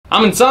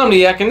I'm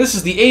Insomniac, and this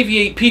is the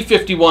AVI-8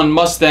 P-51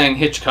 Mustang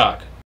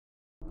Hitchcock.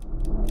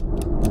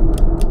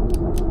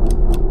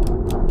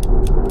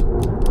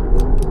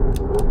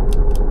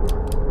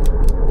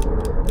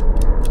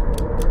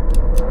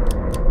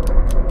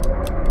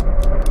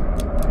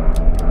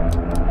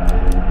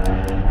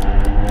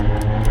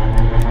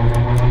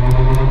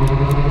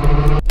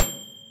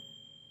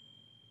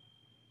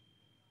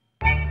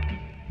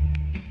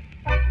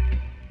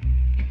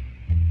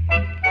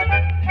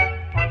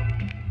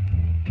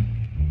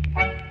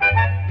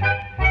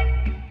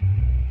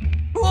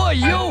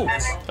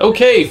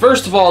 Okay,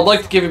 first of all, I'd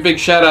like to give a big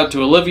shout out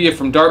to Olivia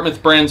from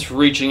Dartmouth Brands for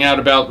reaching out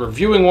about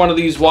reviewing one of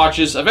these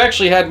watches. I've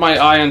actually had my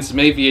eye on some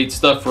AVI-8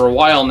 stuff for a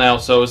while now,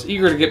 so I was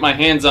eager to get my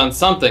hands on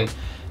something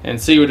and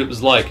see what it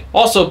was like.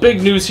 Also,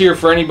 big news here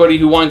for anybody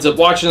who winds up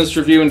watching this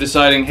review and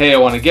deciding, hey, I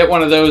want to get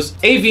one of those.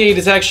 AVI-8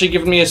 has actually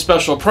given me a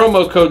special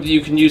promo code that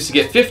you can use to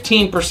get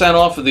 15%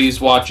 off of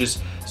these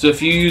watches. So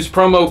if you use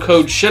promo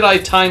code Should I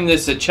Time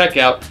This at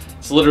checkout,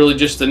 it's literally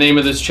just the name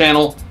of this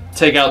channel,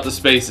 take out the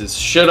spaces.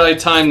 Should I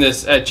Time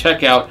This at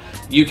checkout,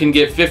 you can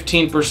get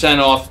 15%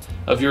 off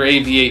of your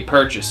AVI-8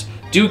 purchase.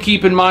 Do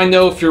keep in mind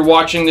though, if you're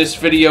watching this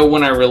video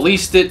when I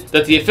released it,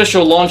 that the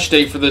official launch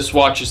date for this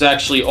watch is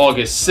actually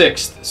August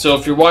 6th. So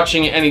if you're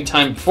watching it any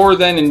time before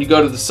then and you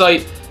go to the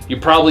site, you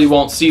probably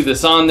won't see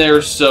this on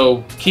there,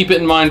 so keep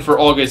it in mind for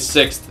August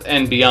 6th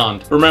and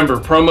beyond. Remember,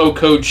 promo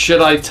code Should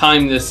I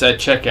Time This at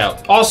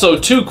checkout. Also,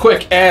 two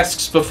quick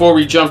asks before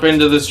we jump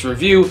into this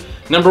review.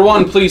 Number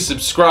one, please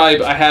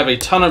subscribe. I have a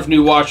ton of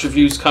new watch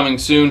reviews coming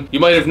soon.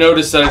 You might have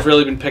noticed that I've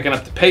really been picking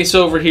up the pace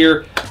over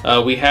here.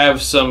 We have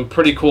some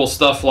pretty cool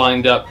stuff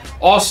lined up.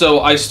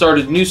 Also, I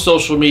started new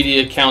social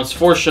media accounts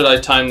for Should I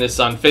Time This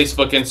on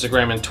Facebook,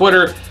 Instagram, and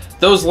Twitter.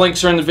 Those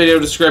links are in the video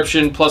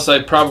description, plus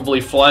I probably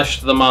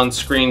flashed them on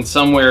screen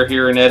somewhere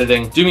here in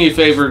editing. Do me a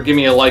favor, give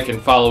me a like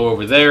and follow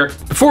over there.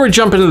 Before we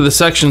jump into the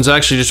sections, I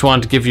actually just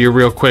wanted to give you a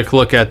real quick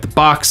look at the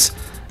box.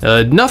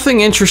 Nothing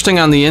interesting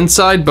on the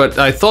inside, but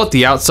I thought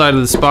the outside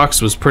of this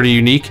box was pretty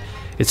unique.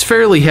 It's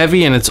fairly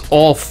heavy and it's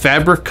all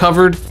fabric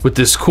covered with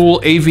this cool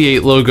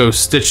AVI-8 logo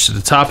stitched to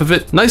the top of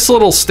it. Nice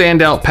little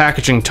standout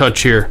packaging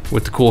touch here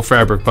with the cool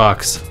fabric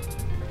box.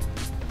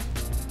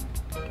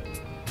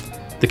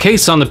 The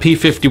case on the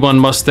P-51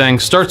 Mustang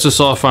starts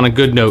us off on a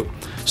good note,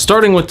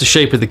 starting with the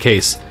shape of the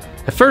case.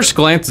 At first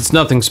glance, it's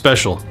nothing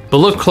special, but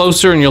look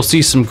closer and you'll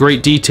see some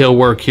great detail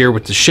work here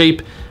with the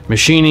shape,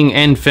 machining,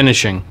 and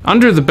finishing.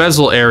 Under the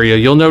bezel area,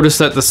 you'll notice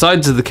that the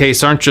sides of the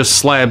case aren't just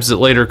slabs that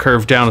later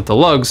curve down at the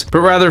lugs, but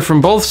rather from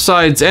both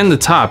sides and the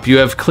top, you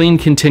have clean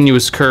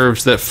continuous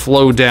curves that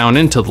flow down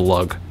into the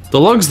lug.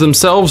 The lugs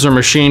themselves are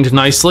machined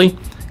nicely,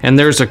 and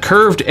there's a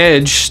curved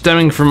edge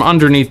stemming from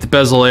underneath the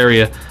bezel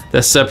area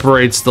that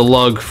separates the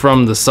lug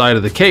from the side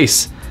of the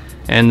case.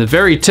 And the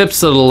very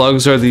tips of the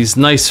lugs are these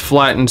nice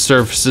flattened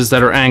surfaces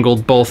that are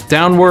angled both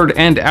downward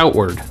and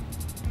outward.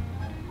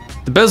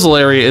 The bezel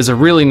area is a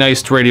really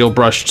nice radial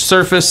brushed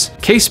surface.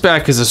 Case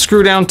back is a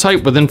screw down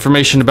type with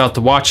information about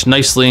the watch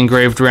nicely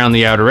engraved around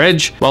the outer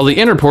edge, while the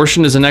inner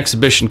portion is an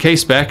exhibition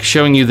case back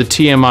showing you the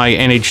TMI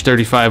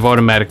NH35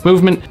 automatic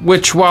movement,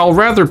 which while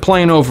rather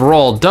plain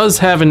overall does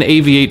have an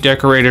AVI-8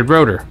 decorated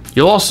rotor.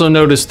 You'll also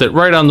notice that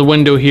right on the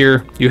window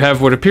here, you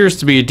have what appears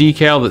to be a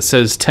decal that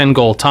says 10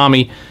 Goal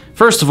Tommy.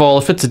 First of all,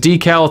 if it's a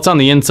decal, it's on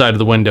the inside of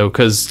the window,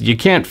 because you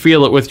can't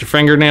feel it with your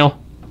fingernail.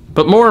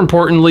 But more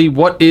importantly,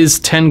 what is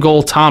 10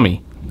 Goal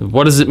Tommy?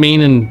 What does it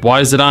mean and why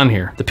is it on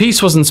here? The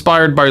piece was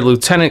inspired by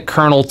Lieutenant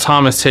Colonel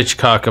Thomas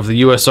Hitchcock of the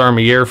U.S.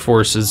 Army Air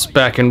Forces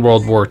back in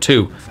World War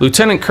II.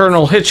 Lieutenant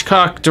Colonel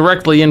Hitchcock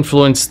directly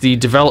influenced the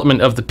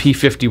development of the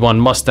P-51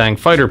 Mustang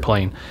fighter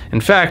plane. In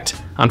fact,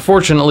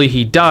 unfortunately,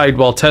 he died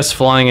while test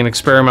flying an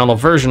experimental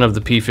version of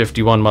the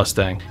P-51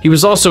 Mustang. He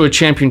was also a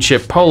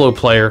championship polo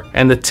player,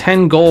 and the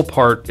 10 goal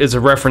part is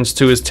a reference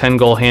to his 10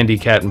 goal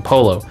handicap in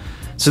polo.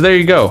 So there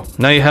you go.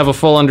 Now you have a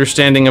full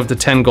understanding of the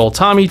 10 Goal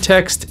Tommy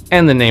text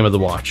and the name of the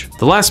watch.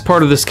 The last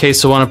part of this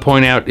case I want to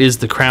point out is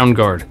the crown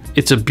guard.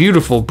 It's a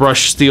beautiful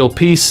brushed steel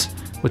piece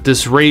with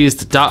this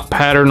raised dot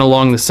pattern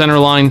along the center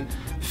line,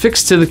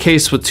 fixed to the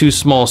case with two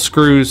small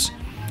screws.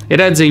 It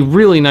adds a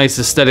really nice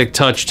aesthetic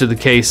touch to the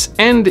case,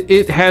 and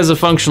it has a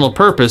functional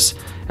purpose,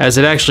 as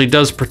it actually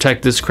does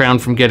protect this crown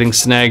from getting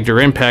snagged or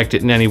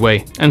impacted in any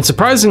way. And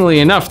surprisingly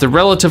enough, the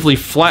relatively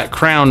flat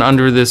crown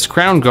under this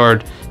crown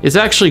guard is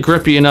actually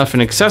grippy enough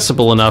and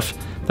accessible enough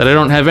that I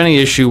don't have any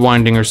issue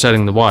winding or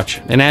setting the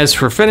watch. And as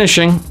for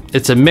finishing,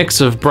 it's a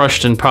mix of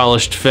brushed and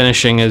polished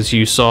finishing as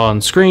you saw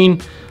on screen,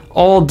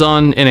 all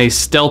done in a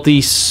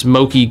stealthy,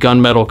 smoky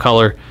gunmetal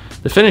color.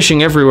 The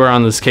finishing everywhere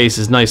on this case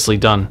is nicely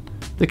done.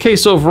 The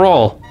case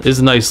overall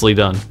is nicely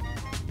done.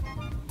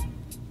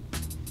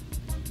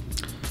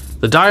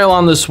 The dial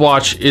on this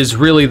watch is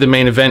really the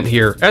main event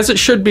here, as it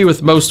should be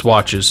with most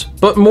watches,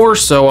 but more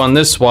so on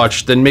this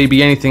watch than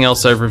maybe anything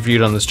else I've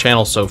reviewed on this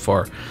channel so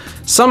far.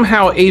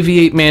 Somehow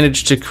AVI-8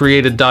 managed to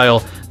create a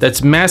dial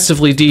that's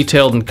massively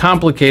detailed and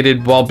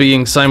complicated while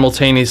being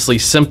simultaneously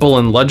simple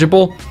and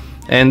legible.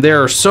 and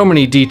there are so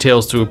many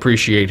details to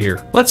appreciate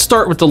here. Let's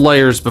start with the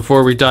layers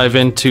before we dive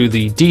into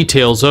the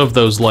details of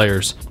those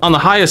layers. On the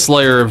highest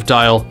layer of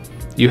dial,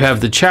 you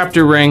have the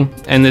chapter ring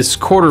and this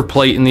quarter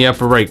plate in the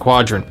upper right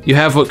quadrant. You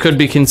have what could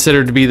be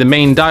considered to be the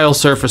main dial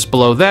surface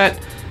below that.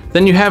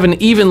 Then you have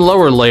an even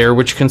lower layer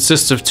which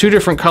consists of two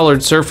different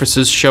colored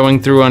surfaces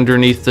showing through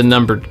underneath the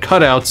numbered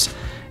cutouts,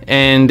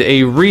 and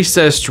a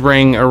recessed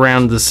ring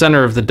around the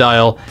center of the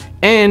dial.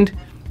 And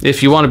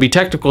if you want to be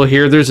technical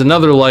here, there's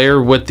another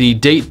layer with the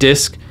date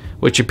disc,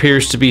 which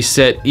appears to be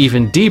set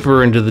even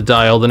deeper into the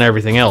dial than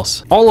everything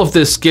else. All of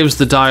this gives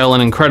the dial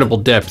an incredible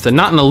depth, and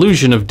not an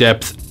illusion of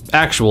depth,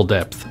 actual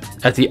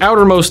depth. At the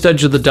outermost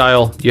edge of the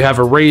dial, you have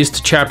a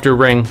raised chapter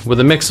ring with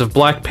a mix of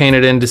black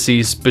painted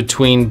indices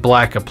between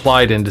black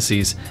applied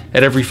indices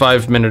at every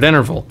 5-minute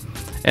interval.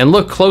 And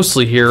look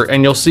closely here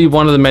and you'll see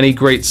one of the many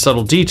great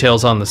subtle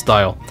details on this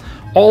dial.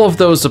 All of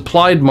those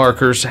applied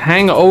markers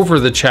hang over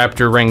the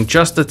chapter ring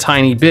just a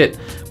tiny bit,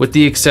 with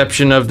the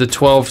exception of the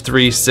 12,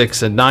 3,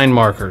 6, and 9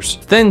 markers.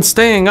 Then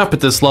staying up at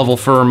this level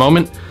for a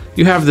moment,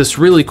 you have this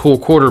really cool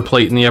quarter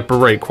plate in the upper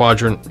right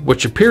quadrant,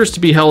 which appears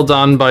to be held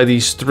on by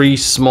these 3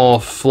 small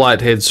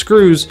flathead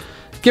screws,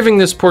 giving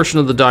this portion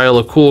of the dial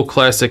a cool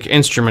classic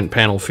instrument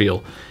panel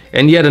feel.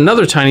 And yet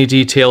another tiny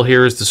detail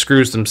here is the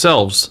screws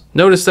themselves.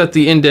 Notice that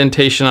the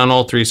indentation on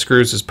all 3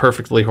 screws is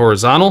perfectly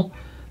horizontal.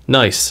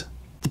 Nice.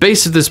 The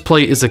base of this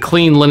plate is a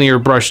clean linear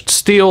brushed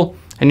steel,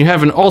 and you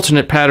have an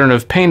alternate pattern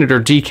of painted or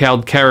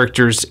decaled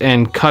characters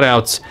and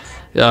cutouts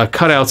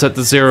at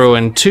the 0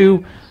 and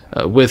 2,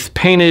 with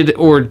painted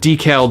or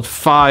decaled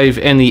 5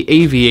 and the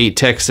AVI-8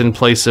 text in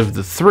place of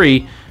the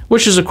 3,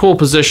 which is a cool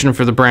position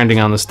for the branding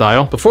on this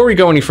dial. Before we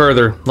go any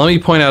further, let me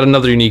point out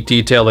another unique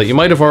detail that you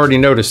might have already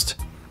noticed.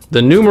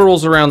 The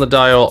numerals around the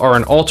dial are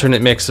an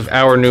alternate mix of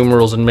hour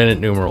numerals and minute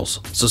numerals.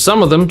 So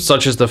some of them,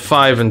 such as the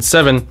 5 and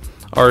 7,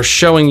 are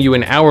showing you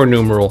an hour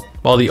numeral,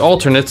 while the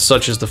alternates,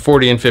 such as the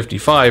 40 and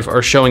 55,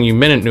 are showing you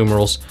minute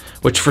numerals,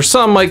 which for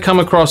some might come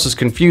across as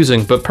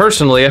confusing, but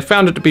personally I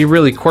found it to be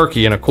really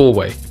quirky in a cool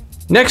way.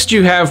 Next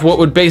you have what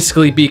would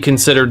basically be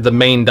considered the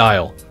main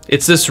dial.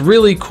 It's this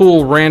really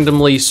cool,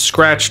 randomly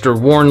scratched or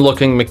worn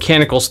looking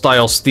mechanical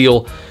style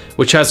steel,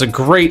 which has a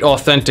great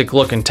authentic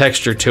look and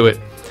texture to it.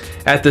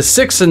 At the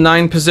 6 and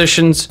 9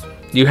 positions,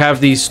 you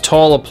have these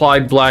tall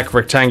applied black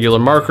rectangular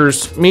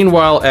markers.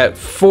 Meanwhile, at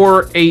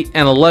 4, 8,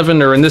 and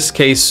 11, or in this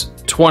case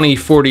 20,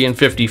 40, and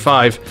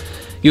 55,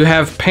 you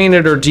have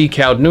painted or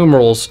decaled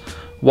numerals,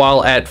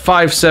 while at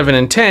 5, 7,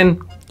 and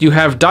 10, you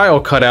have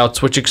dial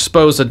cutouts which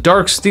expose a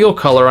dark steel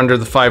color under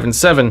the 5 and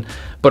 7,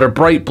 but a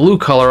bright blue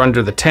color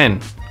under the 10,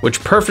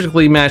 which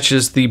perfectly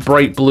matches the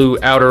bright blue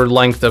outer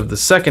length of the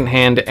second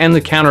hand and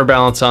the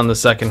counterbalance on the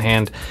second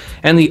hand,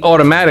 and the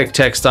automatic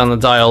text on the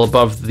dial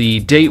above the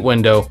date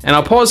window. And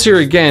I'll pause here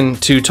again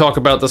to talk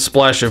about the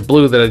splash of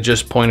blue that I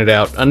just pointed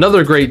out.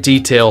 Another great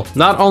detail,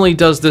 not only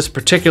does this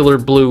particular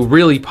blue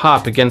really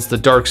pop against the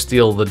dark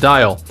steel of the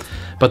dial,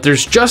 but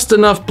there's just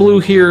enough blue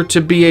here to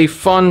be a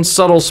fun,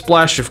 subtle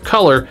splash of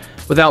color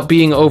without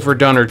being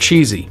overdone or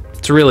cheesy.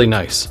 It's really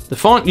nice. The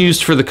font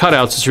used for the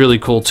cutouts is really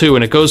cool too,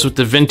 and it goes with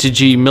the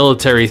vintagey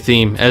military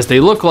theme, as they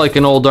look like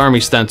an old army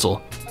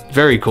stencil.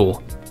 Very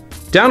cool.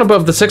 Down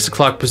above the 6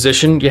 o'clock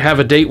position, you have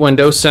a date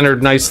window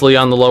centered nicely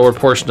on the lower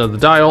portion of the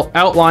dial,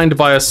 outlined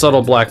by a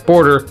subtle black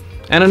border,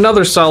 and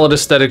another solid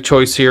aesthetic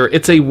choice here.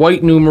 It's a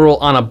white numeral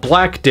on a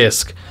black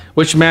disc,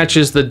 which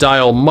matches the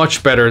dial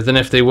much better than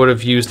if they would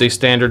have used a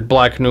standard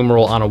black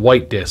numeral on a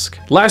white disc.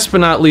 Last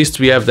but not least,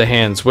 we have the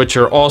hands, which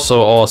are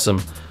also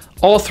awesome.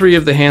 All 3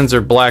 of the hands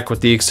are black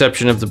with the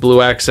exception of the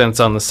blue accents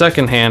on the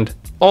second hand.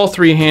 All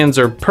 3 hands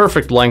are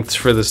perfect lengths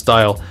for this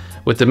dial,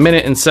 with the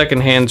minute and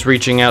second hands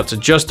reaching out to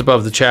just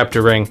above the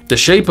chapter ring. The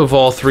shape of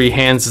all 3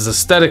 hands is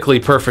aesthetically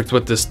perfect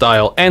with this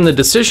dial, and the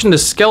decision to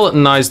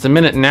skeletonize the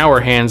minute and hour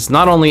hands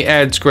not only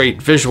adds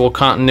great visual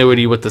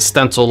continuity with the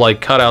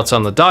stencil-like cutouts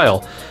on the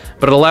dial,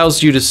 but it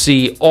allows you to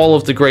see all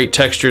of the great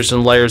textures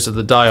and layers of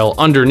the dial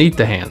underneath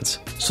the hands.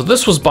 So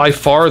this was by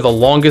far the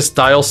longest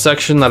dial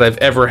section that I've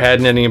ever had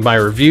in any of my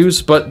reviews,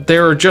 but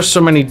there are just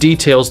so many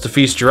details to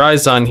feast your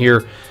eyes on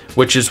here,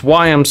 which is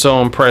why I'm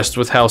so impressed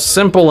with how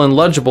simple and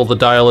legible the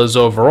dial is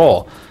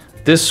overall.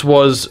 This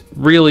was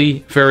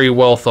really very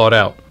well thought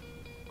out.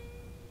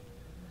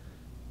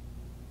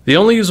 The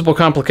only usable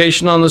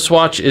complication on this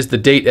watch is the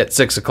date at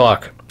 6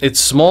 o'clock. It's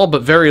small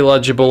but very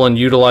legible and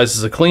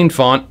utilizes a clean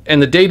font,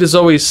 and the date is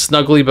always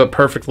snugly but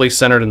perfectly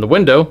centered in the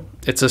window.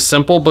 It's a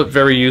simple but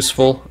very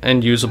useful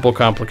and usable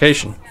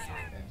complication.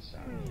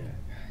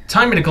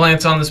 Time at a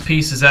glance on this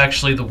piece is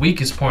actually the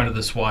weakest point of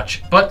this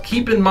watch, but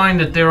keep in mind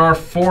that there are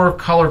 4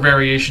 color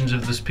variations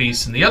of this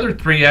piece, and the other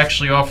 3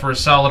 actually offer a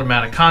solid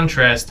amount of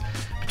contrast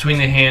between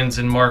the hands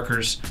and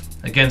markers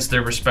against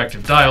their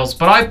respective dials,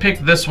 but I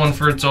picked this one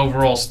for its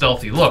overall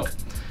stealthy look.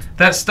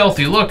 That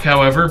stealthy look,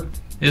 however,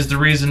 is the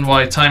reason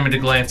why time at a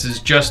glance is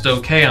just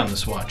okay on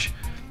this watch.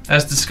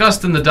 As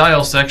discussed in the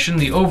dial section,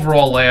 the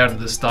overall layout of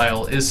this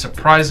dial is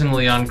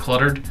surprisingly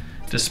uncluttered,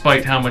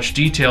 despite how much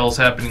detail is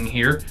happening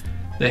here.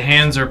 The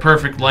hands are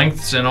perfect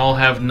lengths and all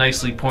have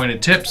nicely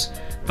pointed tips.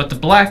 but the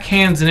black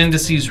hands and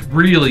indices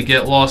really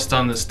get lost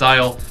on this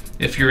dial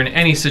if you're in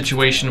any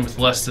situation with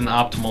less than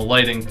optimal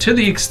lighting, to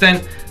the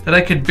extent that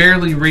I could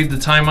barely read the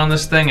time on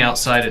this thing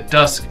outside at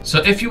dusk.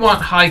 So if you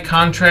want high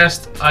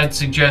contrast, I'd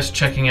suggest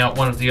checking out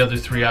one of the other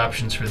 3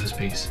 options for this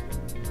piece.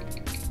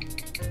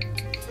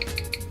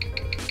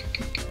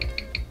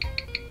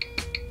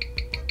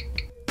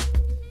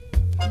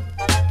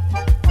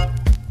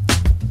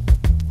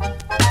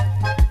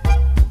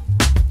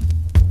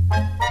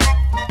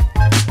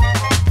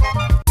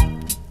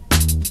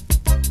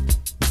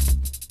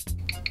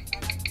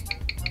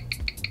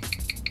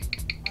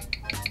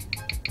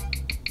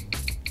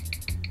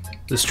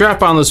 The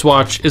strap on this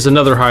watch is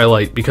another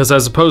highlight because,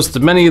 as opposed to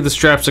many of the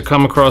straps that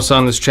come across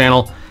on this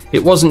channel,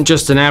 it wasn't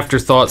just an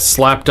afterthought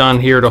slapped on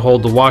here to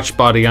hold the watch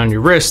body on your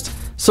wrist.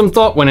 Some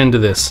thought went into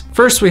this.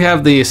 First, we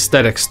have the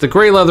aesthetics. The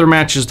gray leather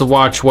matches the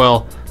watch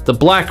well. The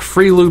black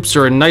free loops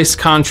are a nice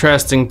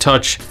contrasting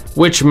touch,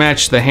 which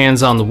match the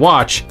hands on the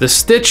watch. The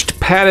stitched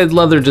padded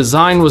leather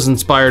design was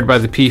inspired by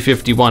the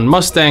P-51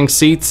 Mustang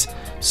seats,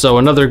 so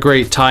another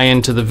great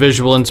tie-in to the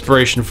visual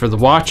inspiration for the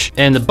watch.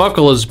 And the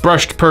buckle is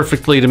brushed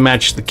perfectly to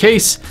match the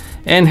case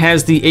and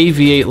has the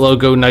AVI-8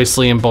 logo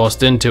nicely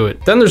embossed into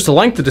it. Then there's the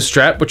length of the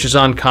strap, which is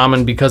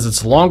uncommon because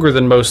it's longer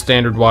than most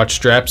standard watch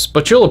straps,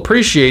 but you'll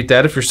appreciate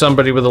that if you're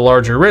somebody with a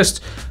larger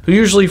wrist who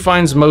usually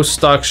finds most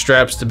stock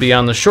straps to be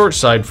on the short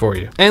side for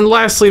you. And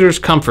lastly, there's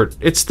comfort.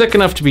 It's thick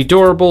enough to be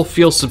durable,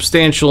 feel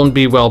substantial, and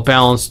be well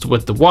balanced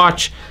with the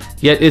watch,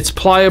 yet it's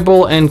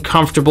pliable and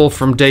comfortable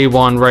from day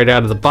one right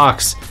out of the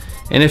box.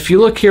 And if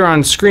you look here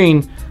on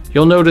screen,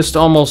 you'll notice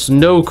almost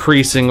no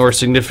creasing or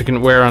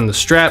significant wear on the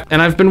strap, and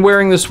I've been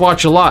wearing this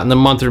watch a lot in the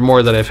month or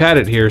more that I've had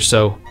it here,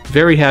 so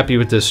very happy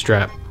with this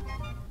strap.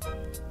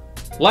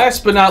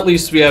 Last but not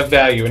least, we have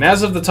value, and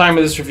as of the time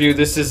of this review,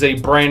 this is a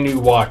brand new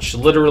watch,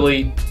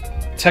 literally,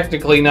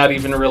 technically not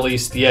even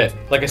released yet.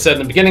 Like I said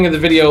in the beginning of the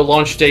video,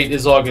 launch date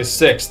is August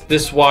 6th.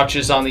 This watch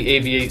is on the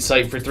AVI-8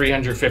 site for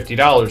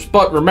 $350,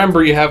 but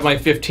remember you have my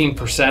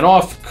 15%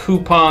 off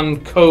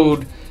coupon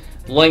code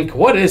link.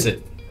 What is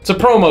it? It's a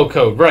promo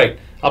code, right?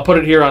 I'll put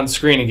it here on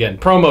screen again.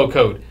 Promo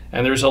code.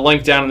 And there's a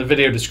link down in the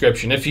video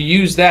description. If you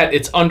use that,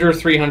 it's under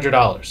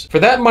 $300. For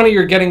that money,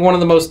 you're getting one of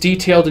the most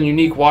detailed and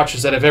unique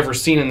watches that I've ever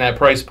seen in that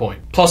price point.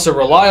 Plus a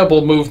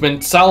reliable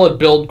movement, solid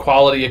build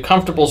quality, a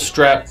comfortable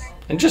strap,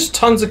 and just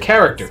tons of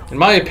character. In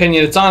my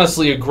opinion, it's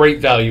honestly a great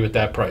value at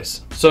that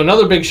price. So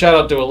another big shout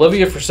out to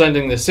Olivia for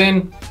sending this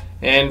in.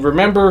 And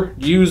remember,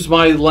 use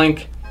my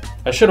link.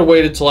 I should have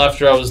waited till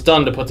after I was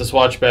done to put this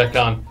watch back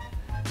on.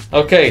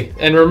 Okay,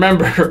 and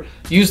remember,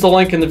 use the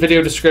link in the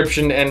video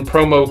description and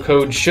promo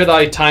code should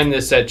I time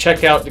this at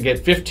checkout to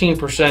get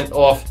 15%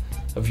 off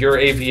of your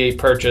AVI-8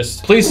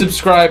 purchase. Please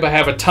subscribe, I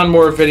have a ton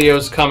more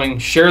videos coming.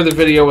 Share the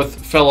video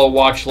with fellow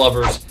watch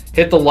lovers.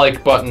 Hit the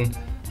like button.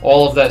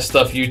 All of that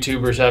stuff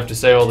YouTubers have to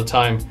say all the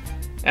time.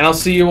 And I'll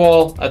see you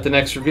all at the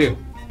next review.